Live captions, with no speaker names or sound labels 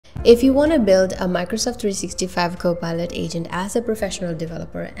If you want to build a Microsoft 365 Copilot agent as a professional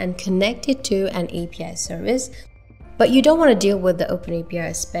developer and connect it to an API service, but you don't want to deal with the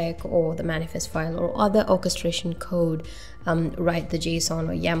OpenAPI spec or the manifest file or other orchestration code, write the JSON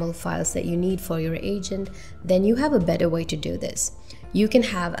or YAML files that you need for your agent, then you have a better way to do this. You can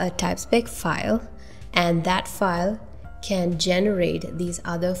have a TypeSpec file, and that file can generate these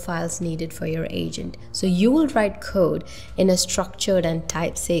other files needed for your agent. So you will write code in a structured and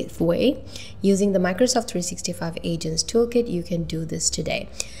type-safe way. Using the Microsoft 365 Agents Toolkit, you can do this today.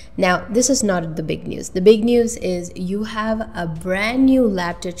 Now, this is not the big news. The big news is you have a brand new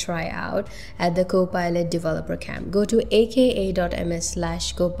lab to try out at the Copilot Developer Camp. Go to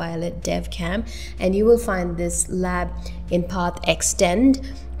aka.ms/Copilot Dev Camp and you will find this lab in path extend,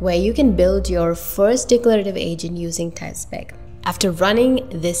 where you can build your first declarative agent using TypeSpec. After running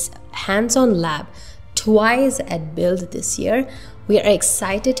this hands-on lab twice at Build this year, we are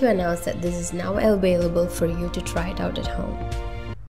excited to announce that this is now available for you to try it out at home.